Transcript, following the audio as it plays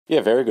Yeah,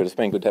 very good. It's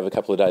been good to have a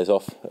couple of days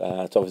off.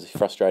 It's obviously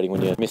frustrating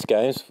when you miss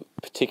games,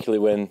 particularly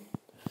when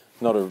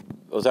it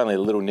was only a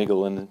little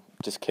niggle and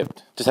just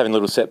having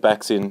little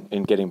setbacks in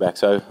getting back.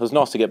 So it was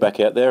nice to get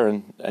back out there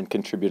and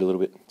contribute a little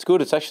bit. It's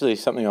good. It's actually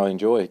something I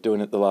enjoy. Doing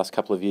it the last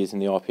couple of years in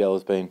the IPL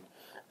has been...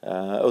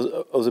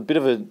 it was a bit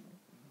of a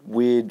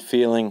weird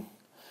feeling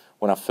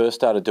when I first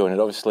started doing it.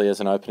 Obviously, as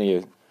an opener,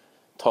 your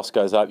toss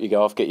goes up, you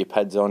go off, get your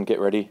pads on,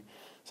 get ready.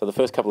 So the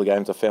first couple of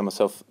games I found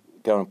myself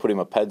going and putting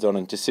my pads on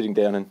and just sitting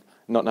down and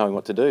not knowing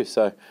what to do.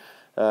 So,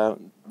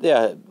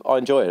 yeah, I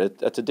enjoy it.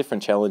 It's a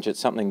different challenge. It's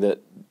something that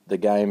the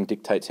game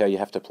dictates how you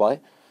have to play,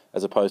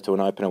 as opposed to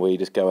an opener where you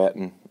just go out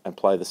and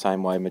play the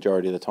same way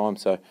majority of the time.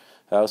 So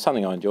it's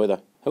something I enjoy,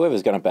 though.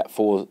 Whoever's going to bat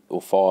 4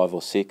 or 5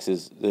 or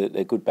 6,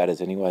 they're good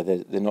batters anyway.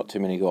 They're not too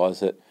many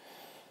guys that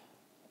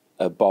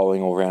are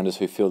bowling all-rounders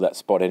who fill that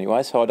spot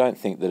anyway. So I don't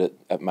think that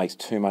it makes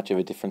too much of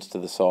a difference to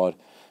the side.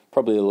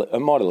 Probably it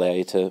might allow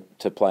you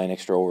to play an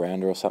extra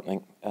all-rounder or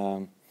something.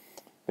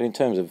 But in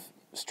terms of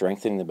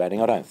strengthening the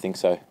batting, I don't think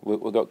so.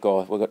 We've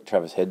got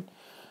Travis Head,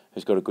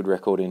 who's got a good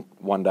record in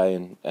one day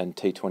and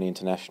T20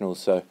 internationals.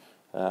 So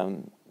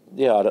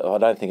yeah, I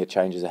don't think it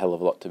changes a hell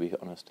of a lot, to be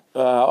honest.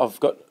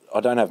 I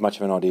don't have much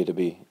of an idea, to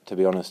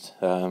be honest.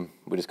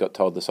 We just got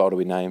told the side will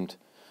be named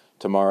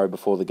tomorrow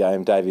before the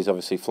game. Davey's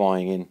obviously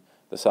flying in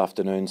this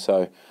afternoon,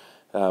 so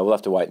we'll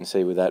have to wait and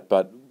see with that.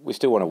 But we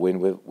still want to win.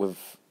 We've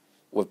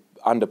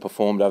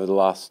underperformed over the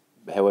last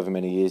however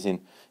many years in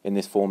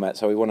this format,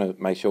 so we want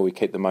to make sure we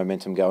keep the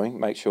momentum going,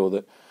 make sure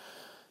that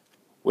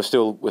we're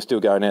still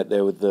going out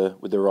there with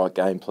the right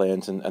game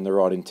plans and the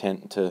right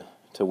intent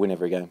to win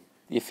every game.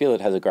 You feel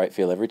it has a great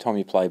feel every time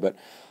you play, but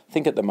I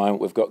think at the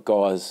moment we've got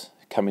guys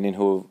coming in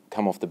who have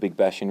come off the Big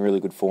Bash in really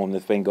good form.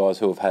 There've been guys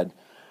who have had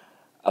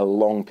a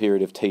long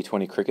period of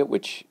T20 cricket,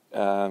 which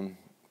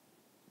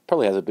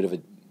probably has a bit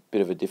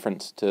of a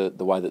difference to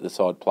the way that the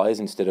side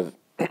plays, instead of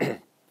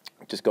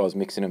just guys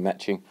mixing and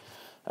matching.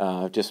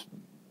 Just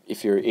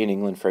if you're in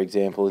England, for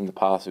example, in the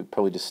past, we've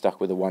probably just stuck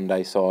with a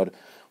one-day side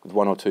with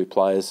 1 or 2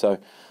 players. So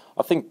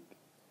I think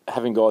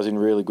having guys in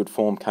really good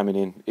form coming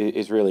in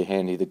is really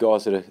handy. The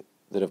guys that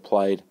have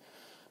played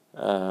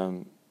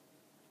are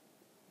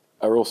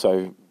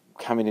also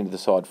coming into the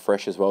side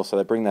fresh as well, so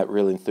they bring that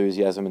real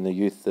enthusiasm and the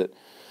youth that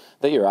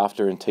you're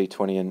after in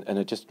T20, and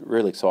it just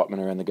real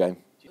excitement around the game.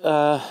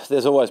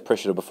 There's always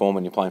pressure to perform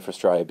when you're playing for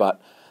Australia, but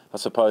I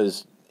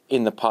suppose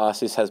in the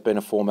past this has been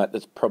a format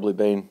that's probably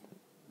been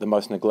the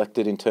most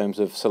neglected in terms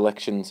of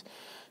selections,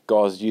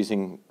 guys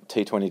using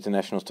T20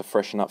 internationals to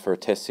freshen up for a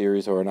test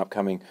series or an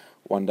upcoming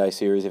one-day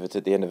series if it's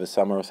at the end of the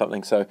summer or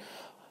something. So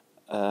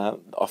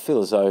I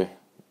feel as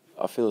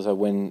though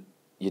when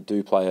you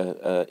do play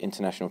a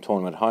international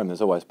tournament at home,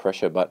 there's always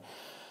pressure, but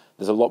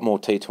there's a lot more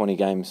T20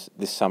 games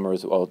this summer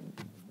as well,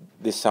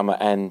 this summer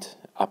and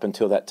up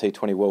until that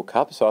T20 World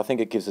Cup. So I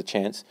think it gives a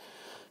chance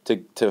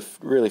to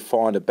really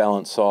find a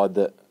balanced side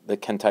that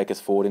can take us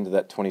forward into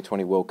that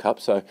 2020 World Cup.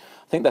 So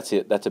I think that's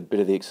it. That's a bit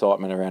of the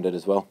excitement around it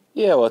as well.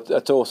 Yeah, well,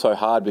 it's also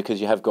hard because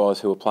you have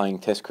guys who are playing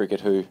Test cricket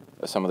who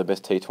are some of the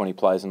best T20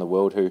 players in the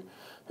world who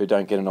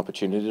don't get an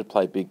opportunity to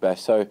play Big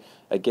Bash. So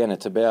again,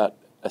 it's about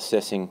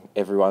assessing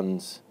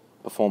everyone's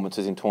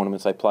performances in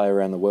tournaments they play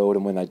around the world,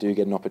 and when they do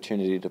get an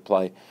opportunity to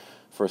play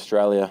for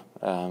Australia,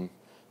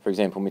 for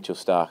example, Mitchell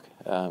Starc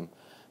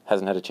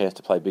hasn't had a chance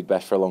to play Big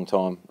Bash for a long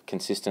time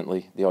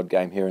consistently, the odd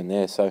game here and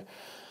there. So,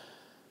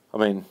 I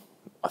mean,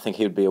 I think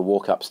he would be a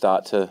walk-up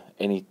start to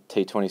any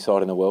T20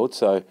 side in the world.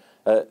 So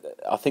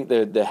I think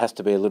there has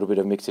to be a little bit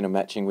of mixing and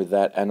matching with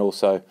that, and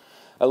also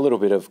a little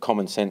bit of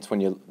common sense when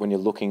you're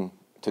looking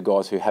to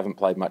guys who haven't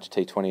played much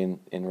T20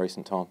 in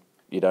recent time.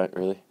 You don't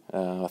really.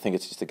 I think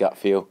it's just a gut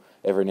feel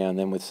every now and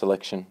then with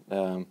selection.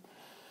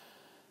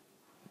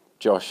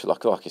 Josh,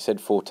 like you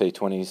said, 4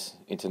 T20s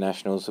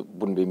internationals. It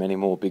wouldn't be many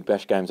more Big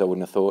Bash games, I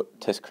wouldn't have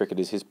thought. Test cricket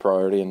is his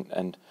priority,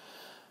 and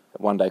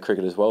one-day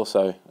cricket as well,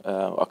 so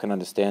I can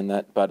understand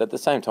that. But at the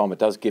same time, it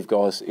does give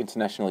guys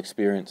international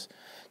experience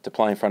to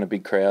play in front of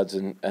big crowds,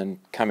 and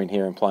coming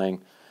here and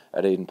playing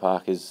at Eden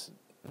Park is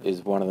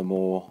one of the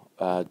more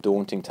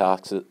daunting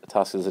tasks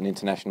as an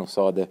international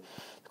side. The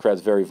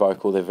crowd's very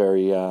vocal, they're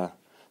very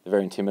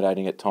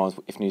intimidating at times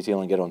if New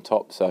Zealand get on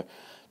top. So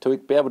to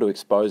be able to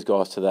expose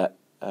guys to that,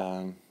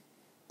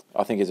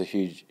 I think is a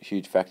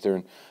huge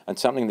factor, and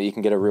something that you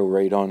can get a real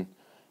read on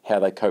how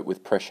they cope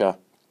with pressure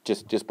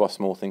just by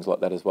small things like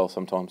that as well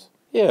sometimes.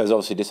 Yeah, it was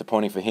obviously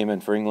disappointing for him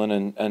and for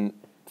England and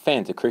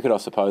fans of cricket, I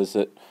suppose,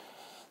 that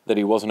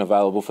he wasn't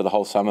available for the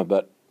whole summer,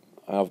 but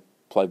I've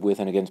played with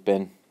and against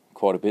Ben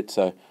quite a bit,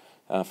 so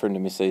for him to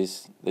miss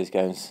these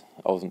games,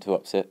 I wasn't too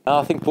upset.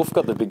 I think Buff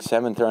got the big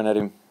salmon thrown at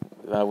him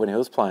when he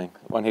was playing.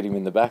 One hit him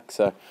in the back,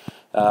 so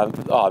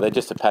they're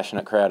just a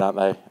passionate crowd, aren't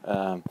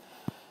they?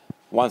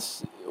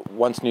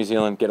 Once New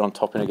Zealand get on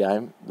top in a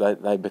game,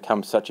 they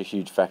become such a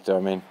huge factor. I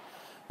mean,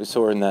 we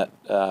saw in that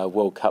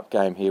World Cup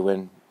game here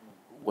when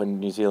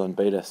New Zealand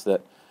beat us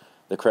that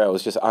the crowd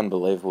was just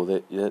unbelievable.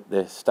 They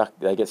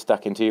get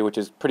stuck into you, which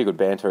is pretty good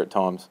banter at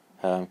times.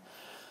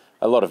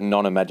 a lot of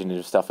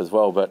non-imaginative stuff as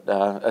well. But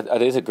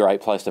it is a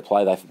great place to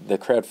play. The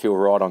crowd feel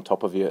right on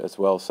top of you as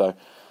well. So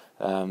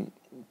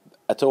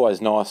it's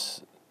always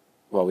nice.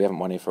 Well, we haven't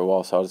won here for a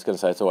while, so I was going to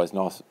say it's always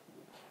nice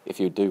if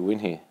you do win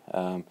here.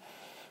 But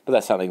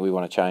that's something we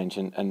want to change,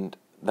 and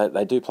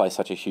they do play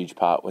such a huge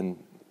part when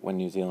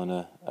New Zealand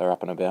are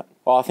up and about.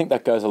 Well, I think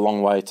that goes a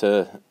long way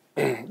to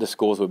the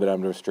scores we've been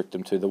able to restrict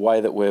them to. The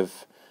way that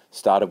we've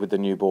started with the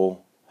new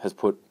ball has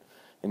put,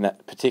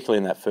 particularly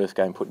in that first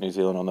game, put New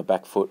Zealand on the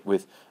back foot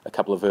with a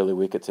couple of early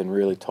wickets and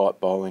really tight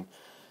bowling.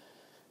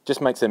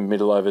 Just makes them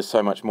middle overs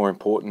so much more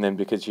important then,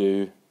 because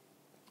you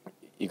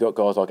got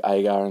guys like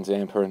Agar and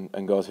Zampa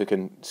and guys who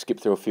can skip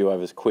through a few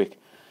overs quick,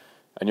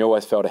 and you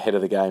always felt ahead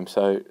of the game.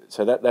 So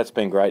that's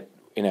been great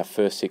in our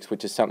first six,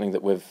 which is something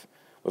that we've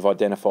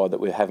identified that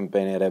we haven't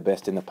been at our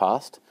best in the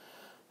past.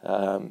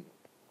 So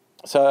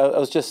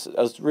it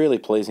was really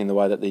pleasing the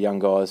way that the young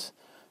guys,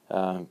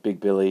 Big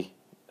Billy,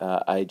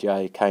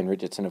 AJ, Kane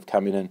Richardson, have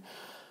come in and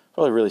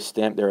probably really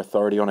stamped their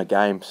authority on a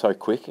game so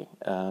quick,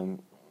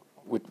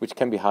 which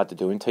can be hard to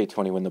do in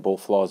T20 when the ball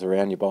flies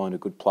around. You're bowling to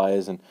good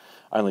players and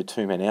only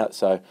 2 men out.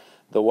 So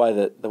the way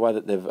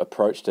that they've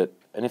approached it,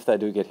 and if they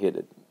do get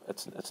hit,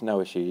 it's no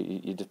issue.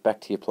 You just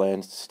back to your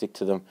plans, stick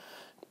to them,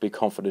 be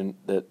confident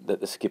that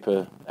the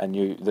skipper and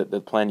that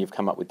the plan you've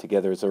come up with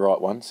together is the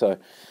right one. So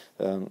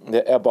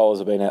our bowlers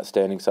have been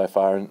outstanding so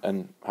far,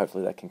 and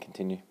hopefully that can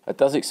continue. It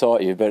does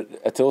excite you, but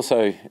it's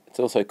also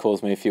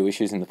caused me a few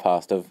issues in the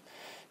past. I've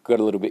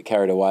got a little bit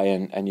carried away,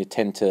 and you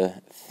tend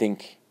to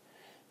think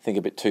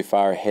a bit too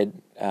far ahead.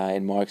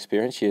 In my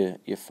experience, you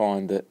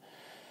find that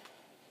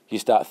you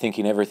start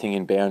thinking everything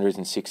in boundaries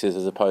and sixes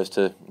as opposed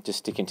to just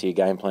sticking to your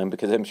game plan,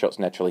 because them shots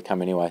naturally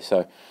come anyway.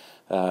 So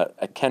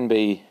it can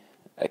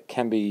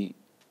be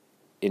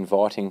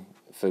inviting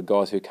for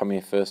guys who come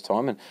here first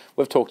time, and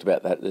we've talked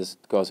about that. There's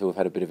guys who have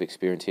had a bit of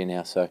experience here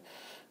now, so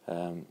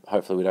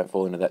hopefully we don't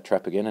fall into that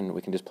trap again and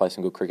we can just play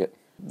some good cricket.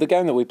 The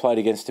game that we played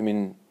against them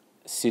in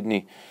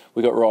Sydney,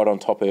 we got right on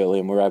top early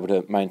and we were able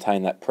to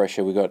maintain that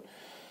pressure.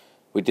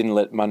 We didn't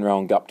let Munro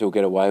and Guptill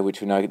get away,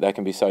 which we know they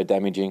can be so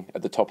damaging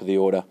at the top of the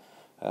order.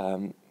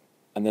 And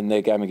then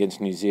their game against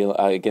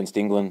against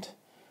England,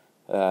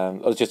 it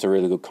was just a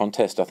really good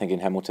contest. I think in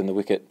Hamilton the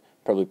wicket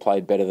probably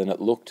played better than it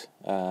looked.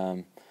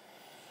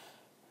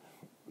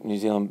 New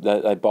Zealand,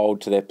 they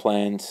bowled to their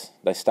plans.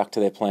 They stuck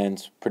to their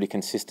plans pretty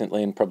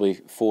consistently and probably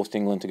forced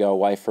England to go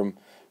away from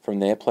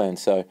their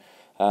plans. So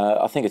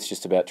I think it's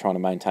just about trying to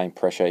maintain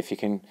pressure. If you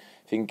can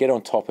get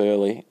on top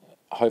early,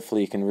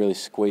 hopefully you can really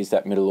squeeze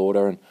that middle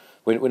order. And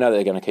we know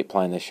they're going to keep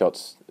playing their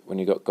shots when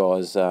you've got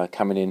guys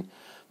coming in,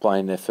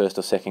 playing their first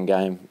or second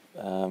game,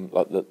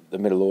 like the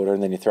middle order,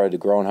 and then you throw De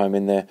Grandhomme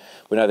in there.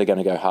 We know they're going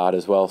to go hard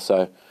as well.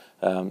 So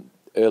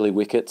early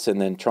wickets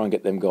and then try and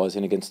get them guys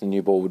in against the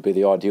new ball would be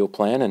the ideal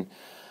plan,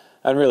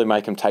 and really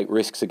make them take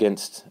risks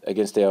against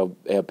our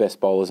best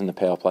bowlers in the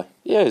power play.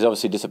 Yeah, he's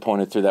obviously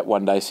disappointed through that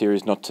one-day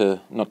series not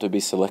to be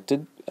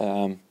selected.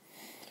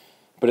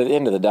 But at the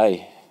end of the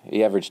day,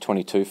 he averaged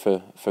 22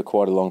 for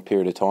quite a long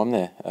period of time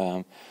there.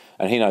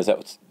 And he knows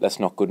that's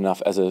not good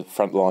enough as a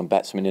frontline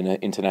batsman in an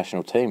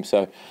international team.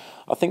 So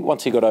I think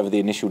once he got over the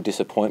initial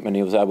disappointment,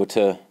 he was able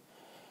to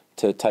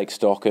take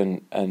stock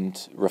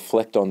and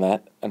reflect on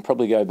that and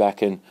probably go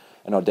back and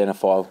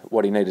identify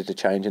what he needed to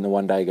change in the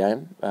one-day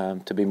game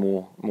to be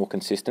more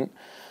consistent.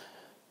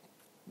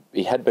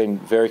 He had been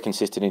very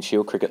consistent in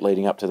Shield cricket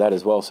leading up to that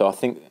as well, so I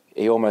think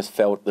he almost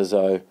felt as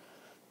though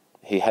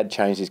he had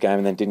changed his game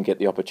and then didn't get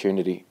the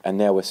opportunity, and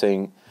now we're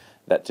seeing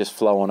that just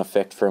flow-on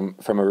effect from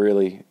a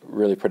really,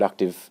 really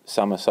productive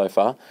summer so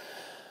far.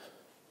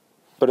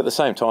 But at the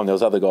same time, there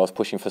was other guys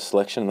pushing for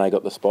selection and they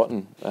got the spot,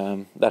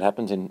 and that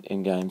happens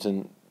in games,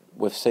 and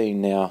we've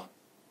seen now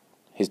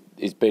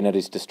he's been at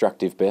his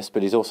destructive best,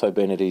 but he's also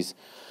been at his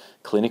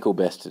clinical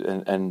best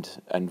and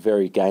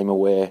very game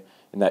aware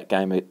in that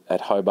game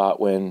at Hobart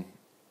when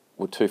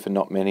we're 2 for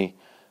not many,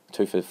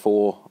 2 for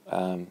 4,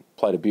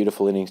 played a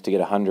beautiful innings to get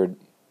 100,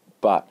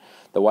 but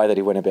the way that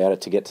he went about it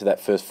to get to that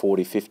first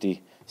 40,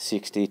 50,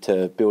 60,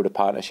 to build a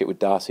partnership with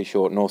Darcy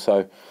Short and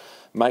also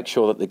make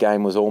sure that the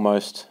game was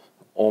almost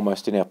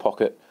in our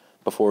pocket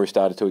before he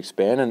started to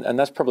expand, and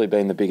that's probably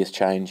been the biggest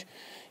change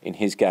in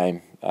his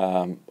game.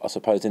 I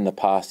suppose in the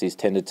past he's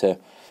tended to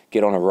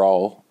get on a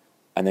roll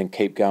and then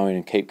keep going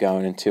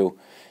until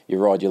you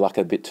ride your luck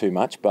a bit too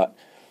much. But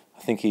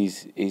I think he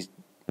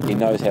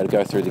knows how to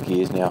go through the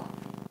gears now.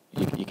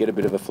 You get a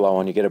bit of a flow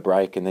on, you get a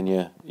break, and then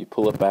you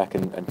pull it back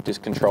and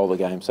just control the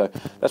game. So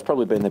that's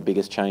probably been the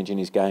biggest change in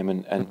his game,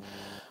 and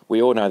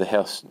we all know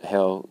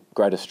how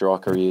great a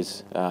striker he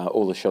is,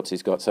 all the shots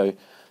he's got. So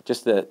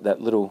just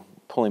that little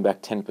pulling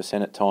back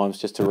 10% at times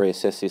just to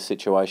reassess his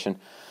situation.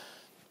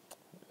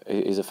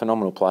 He's a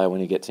phenomenal player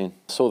when he gets in.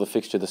 I saw the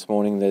fixture this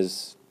morning.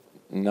 There's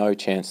no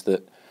chance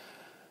that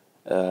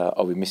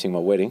I'll be missing my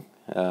wedding.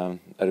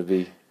 It'd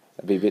be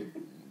a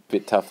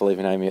bit tough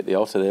leaving Amy at the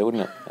altar there,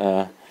 wouldn't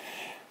it?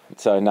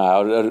 So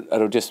no,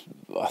 it'll just.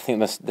 I think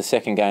the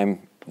second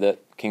game that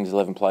Kings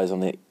 11 plays on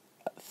the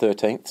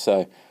 13th,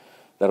 so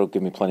that'll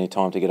give me plenty of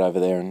time to get over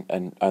there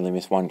and only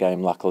miss one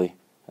game, luckily,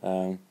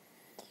 Having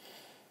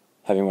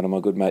one of my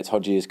good mates,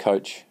 Hodgie, as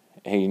coach,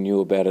 he knew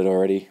about it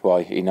already. Well,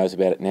 he knows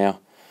about it now.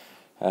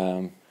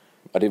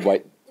 I did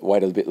wait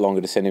a bit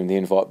longer to send him the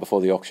invite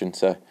before the auction,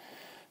 so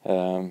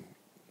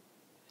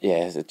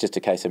it's just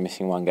a case of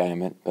missing one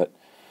game. But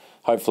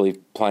hopefully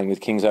playing with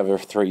Kings over a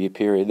 3-year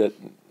period,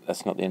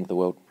 that's not the end of the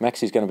world.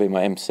 Maxi's going to be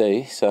my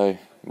MC, so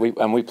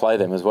we play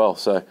them as well.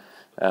 So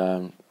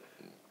no,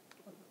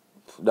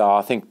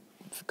 I think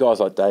guys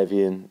like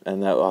Davey and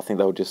that, I think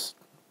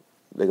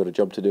they've got a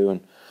job to do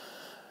and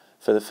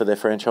for their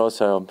franchise.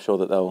 So I'm sure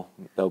that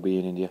they'll be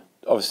in India.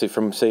 Obviously,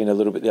 from seeing a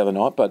little bit the other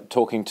night, but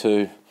talking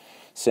to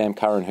Sam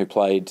Curran, who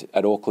played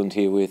at Auckland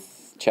here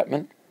with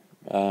Chapman,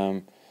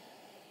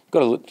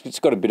 it's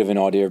got a bit of an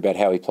idea about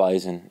how he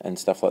plays and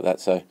stuff like that.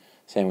 So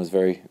Sam was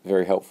very,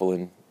 very helpful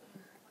in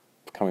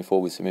coming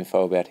forward with some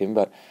info about him.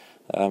 But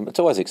it's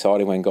always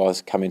exciting when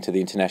guys come into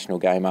the international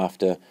game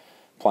after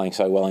playing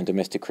so well in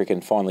domestic cricket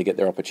and finally get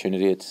their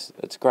opportunity. It's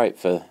great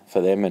for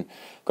them and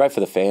great for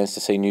the fans to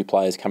see new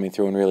players coming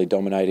through and really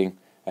dominating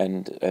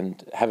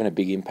and having a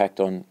big impact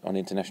on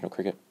international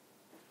cricket.